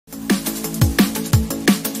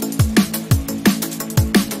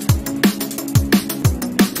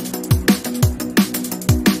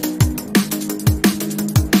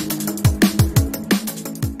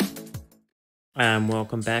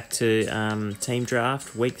Welcome back to Team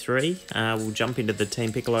Draft Week 3. We'll jump into the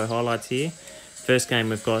Team Piccolo highlights here. First game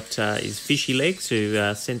we've got is Fishy Legs,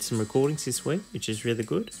 who sent some recordings this week, which is really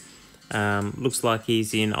good. Looks like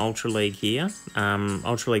he's in Ultra League here,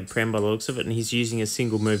 Ultra League Prem by the looks of it, and he's using a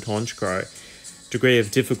single moved Honchkrow. Degree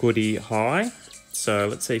of difficulty high, so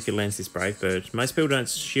let's see if he lands this Brave Bird. Most people don't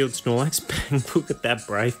shield Snorlax, bang, look at that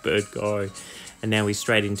Brave Bird go. And now he's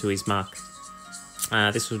straight into his muck.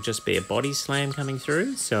 This will just be a body slam coming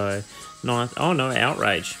through, so nice. Oh no,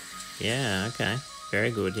 Outrage. Yeah, okay,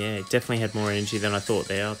 very good. Yeah, definitely had more energy than I thought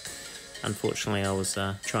there. Unfortunately, I was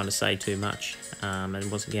trying to say too much and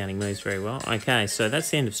wasn't counting moves very well. Okay, so that's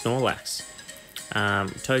the end of Snorlax.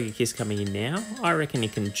 Togekiss coming in now. I reckon he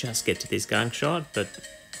can just get to this Gunk Shot, but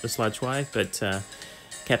the Sludge Wave, but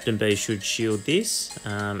Captain B should shield this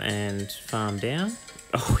and farm down.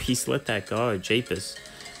 Oh, he's let that go, jeepers.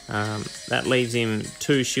 That leaves him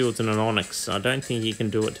 2 shields and an Onyx. I don't think he can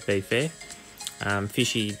do it, to be fair.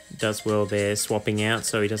 Fishy does well there, swapping out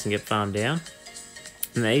so he doesn't get farmed down.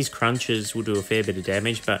 And these crunches will do a fair bit of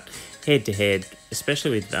damage, but head-to-head,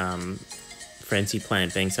 especially with Frenzy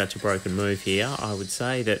Plant being such a broken move here, I would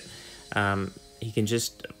say that he can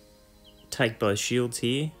just take both shields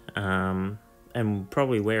here and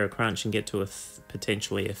probably wear a crunch and get to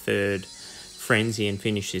potentially a third Frenzy and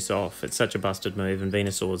finish this off. It's such a busted move, and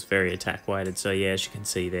Venusaur is very attack weighted, so yeah, as you can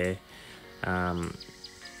see there,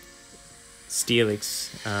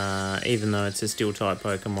 Steelix, even though it's a steel type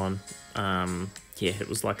Pokemon, yeah, it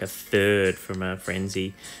was like a third from a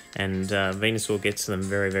Frenzy, and Venusaur gets them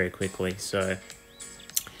very, very quickly, so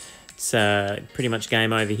it's pretty much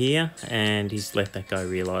game over here, and he's let that go,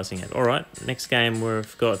 realising it. Alright, next game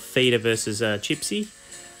we've got Feeder versus Chipsy.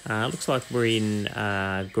 Looks like we're in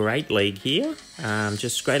Great League here,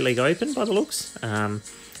 just Great League Open by the looks.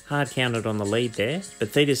 Hard counted on the lead there, but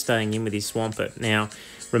Feeder's staying in with his Swampert. Now,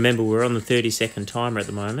 remember, we're on the 30-second timer at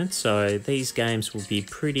the moment, so these games will be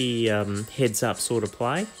pretty heads-up sort of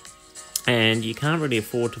play, and you can't really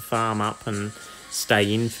afford to farm up and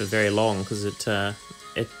stay in for very long because it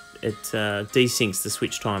desyncs the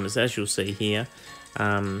switch timers, as you'll see here.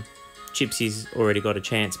 Chipsy's already got a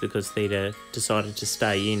chance because Theta decided to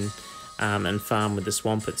stay in and farm with the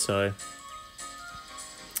Swampert. So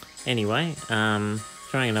anyway,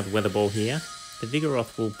 throwing another Weather Ball here. The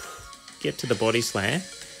Vigoroth will get to the Body Slam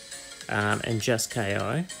and just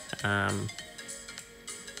KO.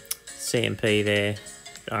 CMP there.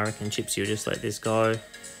 I reckon Chipsy will just let this go.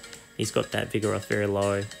 He's got that Vigoroth very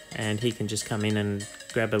low, and he can just come in and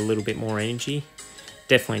grab a little bit more energy.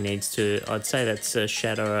 Definitely needs to, I'd say that's a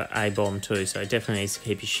Shadow A-Bomb too, so definitely needs to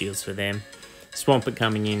keep his shields for them. Swampert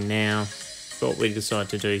coming in now. What we decide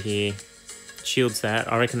to do here, shields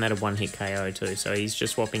that. I reckon that'll one-hit KO too, so he's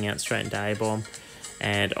just swapping out straight into A-Bomb.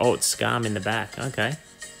 And, oh, it's Scarm in the back. Okay.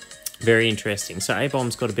 Very interesting. So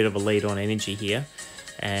A-Bomb's got a bit of a lead on energy here,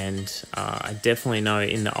 and I definitely know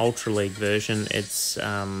in the Ultra League version, it's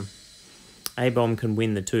A-Bomb can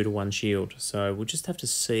win the 2-to-1 shield, so we'll just have to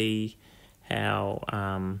see how,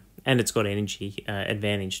 and it's got energy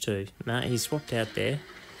advantage too. No, he swapped out there,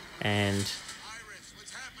 and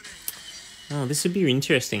oh, this would be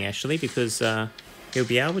interesting actually, because he'll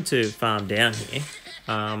be able to farm down here,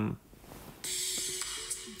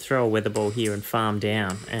 throw a Weather Ball here and farm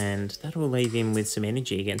down, and that will leave him with some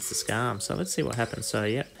energy against the Scarm. So let's see what happens. So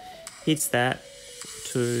yep, hits that,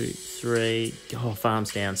 2, 3, oh,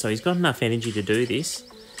 farms down. So he's got enough energy to do this.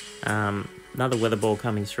 Another Weather Ball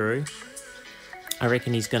coming through. I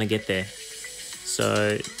reckon he's going to get there.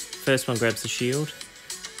 So first one grabs the shield,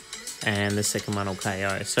 and the second one will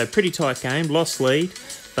KO. So pretty tight game, lost lead,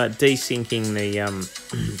 but desyncing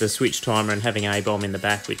the switch timer and having A-Bomb in the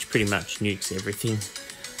back, which pretty much nukes everything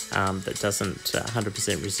that doesn't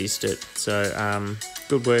 100% resist it. So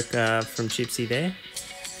good work from Chipsy there.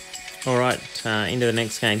 All right, into the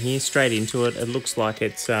next game here, straight into it. It looks like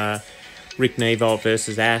it's Rick Nevolt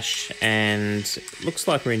versus Ash, and looks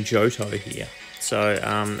like we're in Johto here. So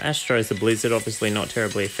Ash throws the Blizzard, obviously not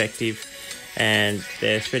terribly effective, and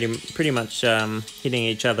they're pretty much hitting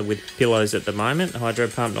each other with pillows at the moment. Hydro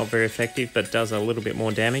Pump not very effective, but does a little bit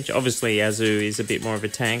more damage. Obviously Azu is a bit more of a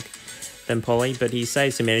tank than Polly, but he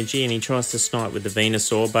saves some energy and he tries to snipe with the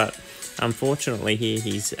Venusaur, but unfortunately here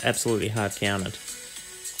he's absolutely hard countered.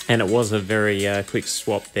 And it was a very quick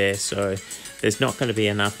swap there, so there's not going to be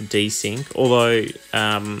enough desync, although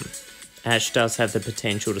Ash does have the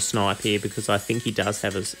potential to snipe here because I think he does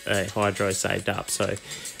have a Hydro saved up. So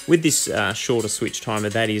with this shorter switch timer,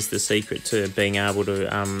 that is the secret to being able to...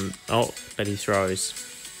 oh, but he throws.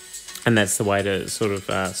 And that's the way to sort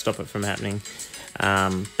of stop it from happening.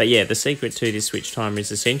 But yeah, the secret to this switch timer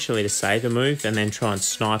is essentially to save a move and then try and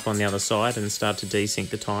snipe on the other side and start to desync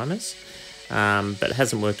the timers. But it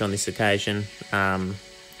hasn't worked on this occasion.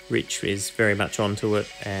 Rich is very much onto it,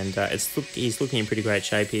 and he's looking in pretty great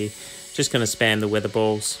shape here. Just going to spam the weather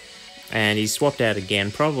balls, and he's swapped out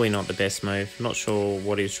again. Probably not the best move. Not sure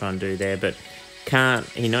what he was trying to do there, but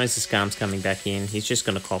he knows the Scarm's coming back in. He's just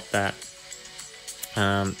going to cop that.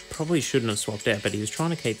 Probably shouldn't have swapped out, but he was trying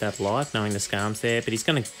to keep that alive, knowing the Scarm's there. But he's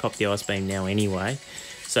going to cop the Ice Beam now anyway,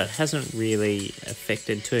 so it hasn't really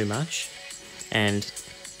affected too much. And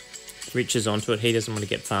Rich is onto it. He doesn't want to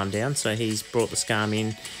get farmed down, so he's brought the Scarm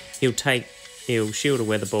in. He'll shield a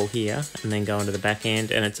Weather Ball here and then go into the back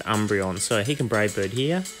end, and it's Umbreon. So he can Brave Bird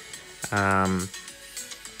here.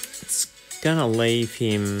 It's going to leave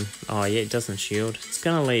him... Oh, yeah, it doesn't shield. It's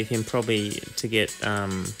going to leave him probably to get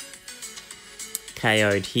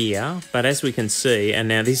KO'd here. But as we can see, and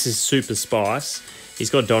now this is Super Spice,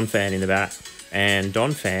 he's got Donphan in the back. And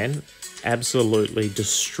Donphan absolutely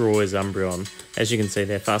destroys Umbreon. As you can see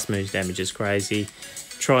there, fast moves damage is crazy.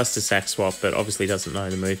 Tries to sack swap, but obviously doesn't know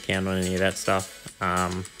the move count on any of that stuff.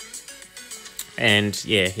 And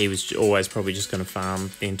yeah, he was always probably just going to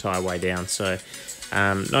farm the entire way down. So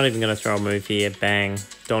not even going to throw a move here. Bang.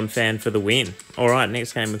 Donphan for the win. Alright,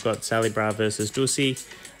 next game we've got Salibra versus Dussi.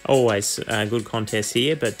 Always a good contest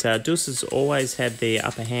here, but Dus has always had the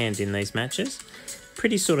upper hand in these matches.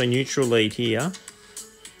 Pretty sort of neutral lead here.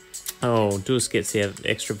 Oh, Dus gets the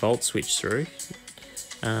extra Volt switch through.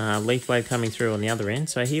 Leaf Blade coming through on the other end,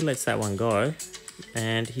 so he lets that one go.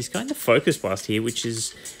 And he's going to Focus Blast here, which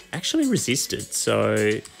is actually resisted,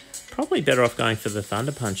 so probably better off going for the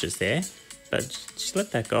Thunder Punches there. But just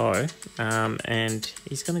let that go. And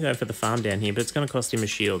he's going to go for the farm down here, but it's going to cost him a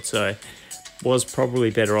shield, so was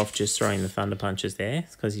probably better off just throwing the Thunder Punches there,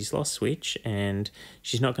 because he's lost Switch, and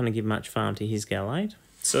she's not going to give much farm to his Gallade.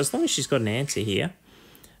 So as long as she's got an answer here,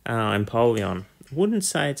 Empoleon, wouldn't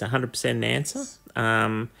say it's 100% an answer.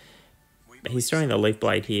 He's throwing the Leaf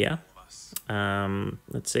Blade here.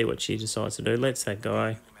 Let's see what she decides to do. Lets that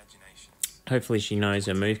go. Hopefully she knows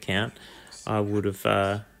her move count. I would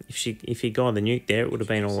have, if he got the nuke there, it would have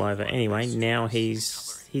been all over. Anyway, now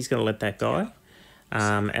he's going to let that go.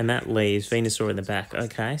 And that leaves Venusaur in the back.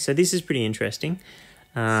 Okay, so this is pretty interesting.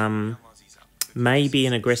 Maybe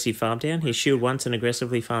an aggressive farm down. He shield once and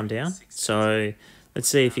aggressively farm down. So let's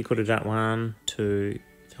see if he could have done 1, 2,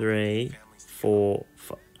 3, 4,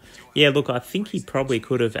 5. Yeah, look, I think he probably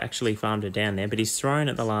could have actually farmed it down there, but he's thrown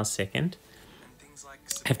at the last second.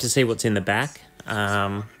 Have to see what's in the back.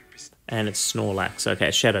 And it's Snorlax.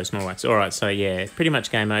 Okay, Shadow Snorlax. All right, so yeah, pretty much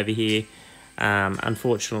game over here.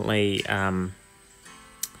 Unfortunately,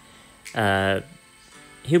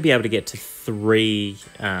 he'll be able to get to 3.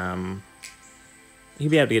 He'll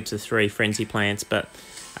be able to get to 3 Frenzy Plants, but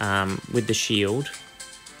with the shield,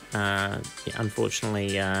 yeah,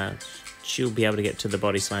 unfortunately, she'll be able to get to the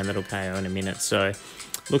Body Slam that'll KO in a minute. So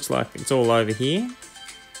looks like it's all over here.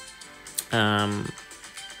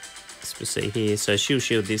 Let's see here. So she'll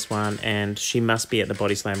shield this one, and she must be at the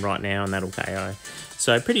Body Slam right now, and that'll KO.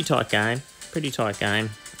 So pretty tight game. Pretty tight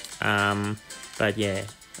game. But yeah,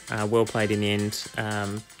 well played in the end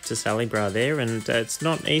to Salibra there, and it's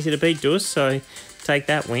not easy to beat Dus, so take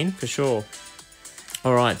that win for sure.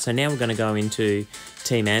 Alright, so now we're going to go into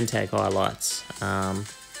Team Antag highlights.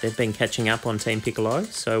 They've been catching up on Team Piccolo,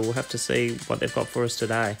 so we'll have to see what they've got for us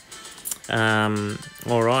today.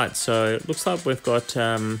 Alright, so it looks like we've got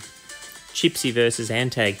Chipsy versus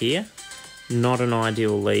Antag here. Not an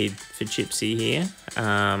ideal lead for Chipsy here,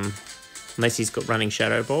 unless he's got running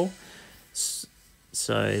Shadow Ball.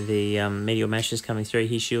 So the Meteor Mash is coming through.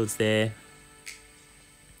 He shields there.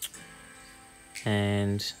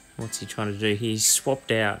 And what's he trying to do? He's swapped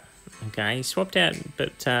out. Okay, he swapped out,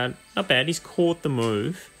 but not bad. He's caught the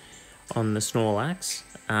move on the Snorlax.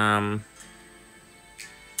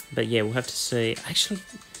 But yeah, we'll have to see. Actually,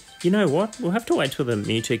 you know what? We'll have to wait till the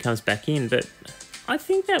Mewtwo comes back in, but I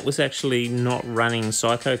think that was actually not running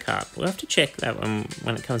Psycho Cut. We'll have to check that one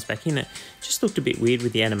when it comes back in. It just looked a bit weird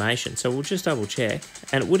with the animation, so we'll just double check.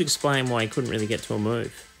 And it would explain why he couldn't really get to a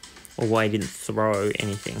move, or why he didn't throw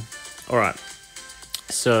anything. Alright,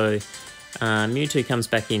 so Mewtwo comes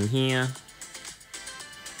back in here.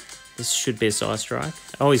 This should be a Side Strike.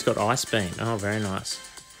 Oh, he's got Ice Beam. Oh, very nice.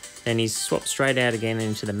 Then he's swapped straight out again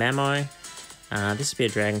into the Mamo. This will be a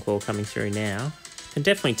Dragon Claw coming through now. Can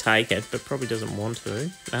definitely take it, but probably doesn't want to.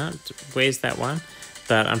 Where's that one?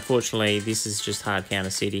 But unfortunately, this is just hard counter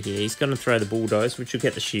city here. He's going to throw the Bulldoze, which will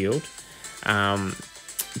get the shield.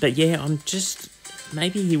 But yeah, I'm just...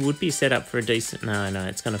 Maybe he would be set up for a decent... No,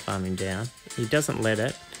 it's going to farm him down. He doesn't let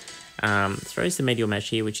it. Throws the medial match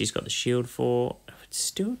here, which he's got the shield for.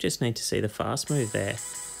 Still just need to see the fast move there.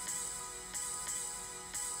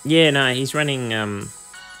 Yeah, no, he's running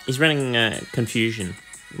Confusion,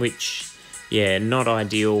 which, yeah, not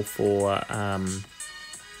ideal for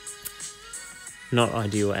not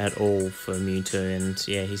ideal at all for Mewtwo, and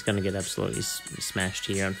yeah, he's going to get absolutely smashed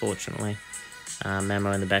here, unfortunately.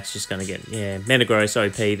 Mamo in the back's just going to get, yeah, Metagross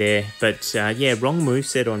OP there. But, yeah, wrong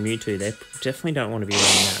moveset on Mewtwo there. Definitely don't want to be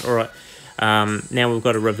running that. All right, now we've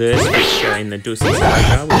got a reverse switch in the Dusi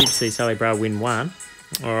Celebra. We did see Celebra win one.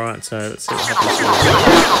 All right, so let's see what happens here.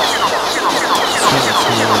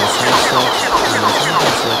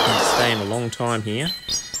 Selecting to stay in a long time here.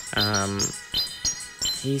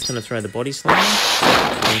 He's going to throw the body slam,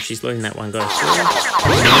 and she's letting that one go through.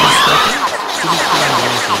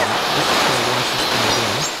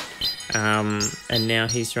 And now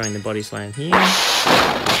he's throwing the body slam here.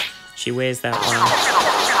 She wears that one.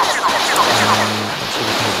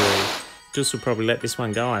 Just will probably let this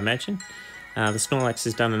one go, I imagine. The Snorlax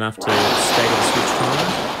has done enough to stay to the switch time,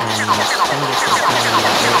 and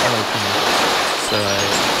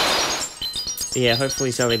so yeah,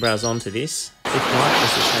 hopefully Celebra's onto this. If not,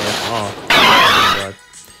 this is oh,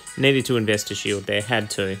 needed to invest a shield there, had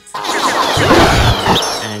to.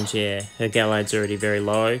 And yeah, her Gallade's already very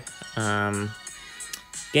low.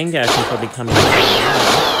 Gengar can probably come in.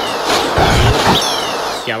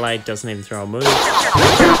 Gallade doesn't even throw a move.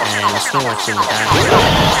 And Snorlax in the back.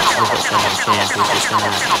 We've got Champ who's just going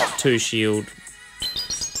to two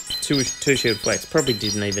shield flex. Probably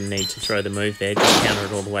didn't even need to throw the move there, just counter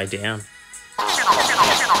it all the way down.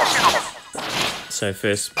 So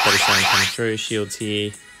first body slam coming through, shields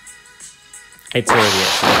here. It's already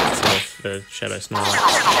at itself for Shadow Snorlax.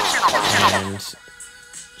 And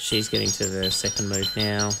she's getting to the second move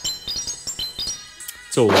now.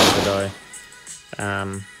 It's all over though.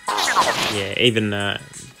 Yeah, even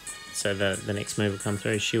so the next move will come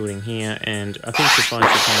through, shielding here, and I think she finds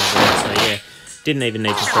the counter there, so yeah, didn't even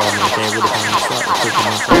need to throw a move there, would have been slightly quicker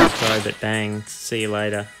than throw, but bang, see you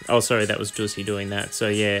later. Oh, sorry, that was Dusi doing that, so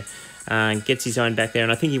yeah, gets his own back there,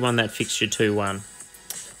 and I think he won that fixture 2-1.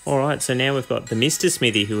 Alright, so now we've got the Mr.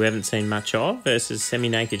 Smithy, who we haven't seen much of, versus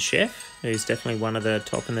Semi-Naked Chef, who's definitely one of the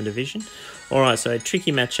top in the division. Alright, so a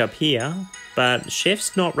tricky matchup here, but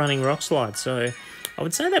Chef's not running Rock Slide, so I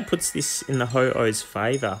would say that puts this in the Ho-Oh's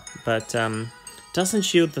favour, but doesn't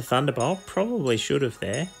shield the Thunderbolt, probably should have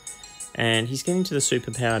there. And he's getting to the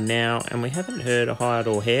superpower now, and we haven't heard a hide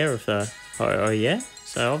or hair of the Ho-Oh yet,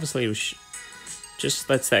 so obviously it just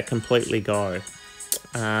lets that completely go.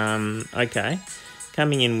 Okay.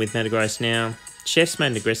 Coming in with Metagross now. Chef's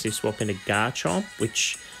made an aggressive swap into Garchomp,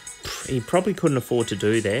 which he probably couldn't afford to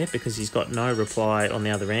do there because he's got no reply on the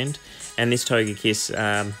other end. And this Togekiss,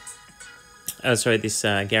 this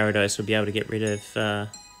Gyarados will be able to get rid of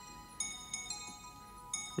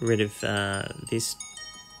this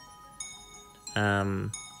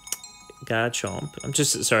Garchomp. I'm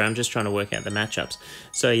just trying to work out the matchups.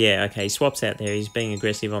 So yeah, okay, he swaps out there. He's being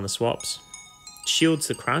aggressive on the swaps. Shields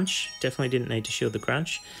the Crunch. Definitely didn't need to shield the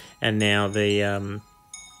Crunch. And now the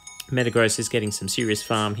Metagross is getting some serious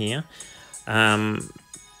farm here.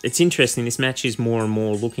 It's interesting. This match is more and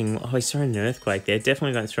more looking... Oh, he's throwing an Earthquake there.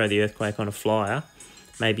 Definitely don't throw the Earthquake on a flyer.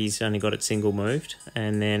 Maybe he's only got it single moved.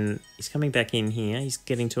 And then he's coming back in here. He's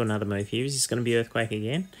getting to another move here. Is this going to be Earthquake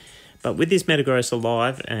again? But with this Metagross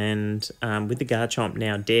alive and with the Garchomp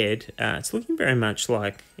now dead, it's looking very much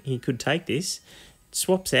like he could take this.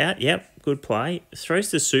 Swaps out. Yep, good play.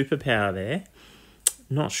 Throws the superpower there.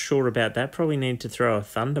 Not sure about that. Probably need to throw a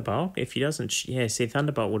Thunderbolt. If he doesn't... Yeah, see,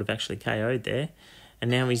 Thunderbolt would have actually KO'd there. And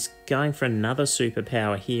now he's going for another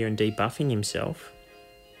superpower here and debuffing himself.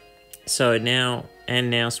 So now... And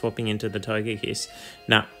now swapping into the Togekiss.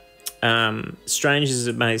 Now, strange as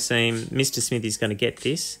it may seem, Mr. Smithy's going to get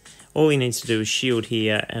this. All he needs to do is shield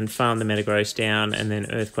here and farm the Metagross down and then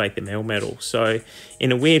Earthquake the Melmetal. So,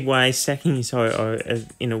 in a weird way, sacking his Ho-Oh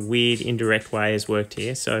in a weird, indirect way has worked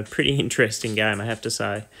here. So, pretty interesting game, I have to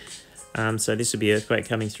say. So, this would be Earthquake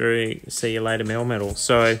coming through. See you later, Melmetal.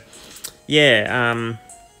 So, yeah,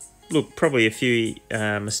 look, probably a few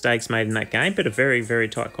mistakes made in that game, but a very, very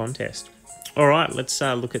tight contest. All right, let's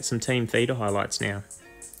look at some Team Theta highlights now.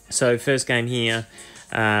 So, first game here.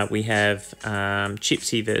 We have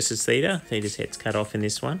Chipsy versus Theta. Theta's head's cut off in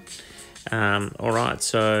this one. Alright,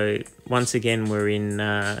 so once again we're in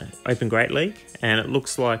Open Great League, and it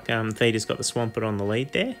looks like Theta's got the Swampert on the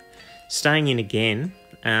lead there. Staying in again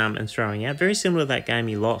and throwing out. Very similar to that game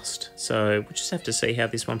he lost, so we'll just have to see how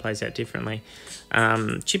this one plays out differently.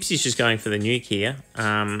 Chipsy's just going for the nuke here,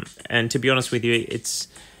 and to be honest with you, it's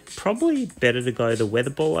probably better to go the weather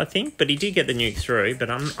ball, I think, but he did get the nuke through. But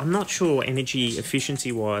I'm not sure energy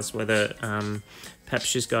efficiency wise whether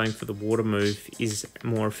perhaps just going for the water move is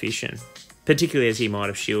more efficient, particularly as he might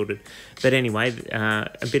have shielded. But anyway,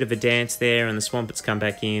 a bit of a dance there, and the Swampet's come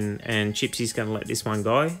back in, and Chipsy's going to let this one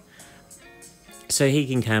go. So he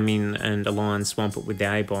can come in and align Swampert with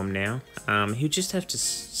the A-bomb now. He'll just have to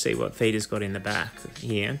see what Feeder's got in the back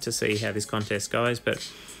here to see how this contest goes. But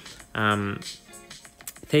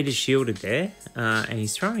Feeder's shielded there, and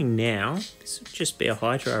he's throwing now. This would just be a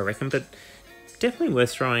Hydra, I reckon, but definitely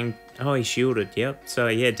worth throwing. Oh, he shielded, yep. So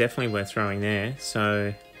yeah, definitely worth throwing there.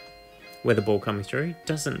 So weather ball coming through.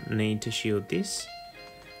 Doesn't need to shield this.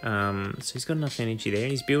 So he's got enough energy there.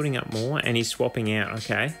 He's building up more, and he's swapping out.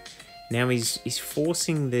 Okay. Now he's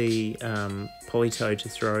forcing the Politoed to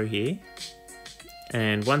throw here.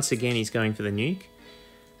 And once again, he's going for the nuke.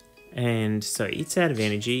 And so it's out of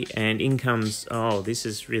energy, and in comes... Oh, this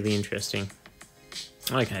is really interesting.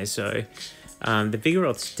 Okay, so the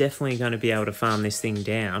Vigoroth's definitely going to be able to farm this thing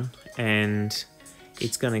down, and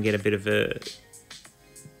it's going to get a bit of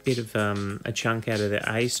a chunk out of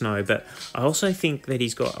the A-Snow. But I also think that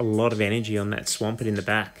he's got a lot of energy on that Swampert in the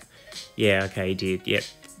back. Yeah, okay, he did. Yep.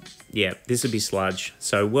 Yeah, this would be Sludge.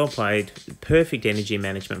 So well played. Perfect energy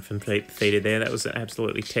management from Feeder there. That was an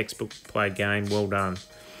absolutely textbook played game. Well done.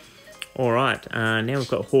 All right, now we've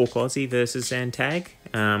got Hawk Aussie versus Antag.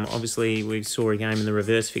 Obviously, we saw a game in the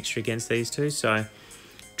reverse fixture against these two. So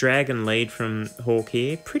Dragon lead from Hawk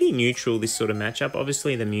here. Pretty neutral, this sort of matchup.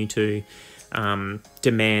 Obviously, the Mewtwo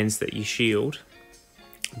demands that you shield,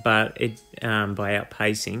 but it by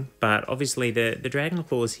outpacing. But obviously, the Dragon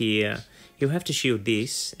Claws here... He'll have to shield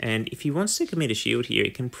this, and if he wants to commit a shield here, he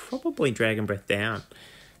can probably Dragon Breath down.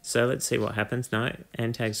 So let's see what happens. No,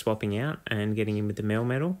 Antag swapping out and getting in with the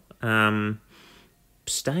Melmetal.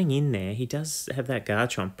 Staying in there, he does have that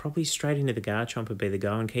Garchomp. Probably straight into the Garchomp would be the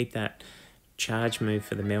go, and keep that charge move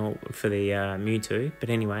for the Mewtwo. But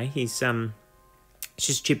anyway, he's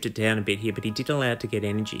just chipped it down a bit here, but he did allow it to get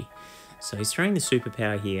energy. So he's throwing the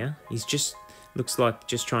Superpower here. He's just looks like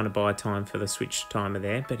just trying to buy time for the switch timer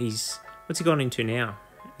there, but he's... What's he gone into now?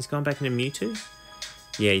 He's gone back into Mewtwo?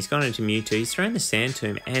 Yeah, he's gone into Mewtwo. He's thrown the Sand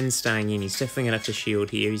Tomb and staying in. He's definitely going to have to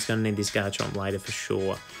shield here. He's going to need this Garchomp later for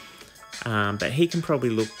sure. But he can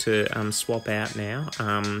probably look to swap out now.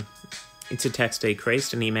 Its attack's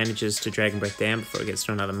decreased, and he manages to Dragon Breath down before it gets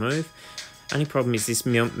to another move. Only problem is this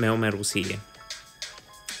Melmetal's here.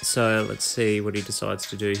 So let's see what he decides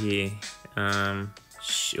to do here. Oh,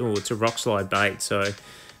 it's a Rock Slide bait, so...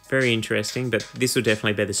 Very interesting, but this will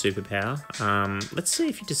definitely be the Superpower. Let's see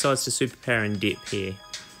if he decides to Superpower and dip here.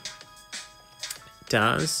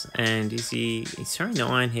 Does, and he's throwing the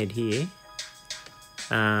Iron Head here.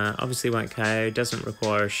 Obviously won't KO, doesn't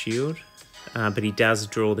require a shield, but he does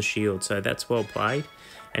draw the shield, so that's well played.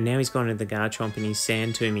 And now he's gone into the Garchomp and he's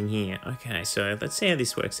Sand Tombing here. Okay, so let's see how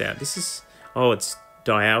this works out. This is... Oh, it's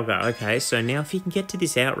Dialga. Okay, so now if he can get to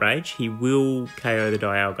this Outrage, he will KO the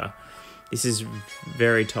Dialga. This is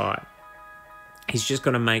very tight. He's just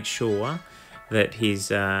got to make sure that his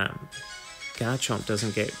Garchomp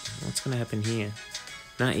doesn't get... What's going to happen here?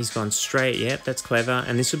 No, he's gone straight. Yep, that's clever.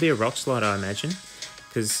 And this will be a Rock Slide, I imagine,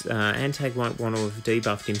 because Antag won't want to have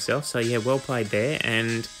debuffed himself. So, yeah, well played there.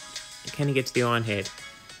 And can he get to the Iron Head?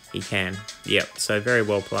 He can. Yep, so very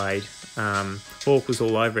well played. Hawk was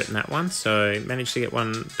all over it in that one, so managed to get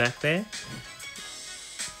one back there.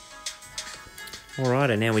 Alright,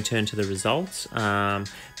 and now we turn to the results.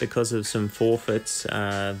 Because of some forfeits,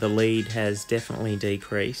 the lead has definitely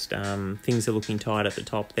decreased. Things are looking tight at the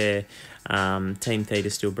top there. Team Theta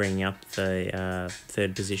still bringing up the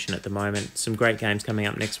third position at the moment. Some great games coming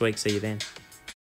up next week. See you then.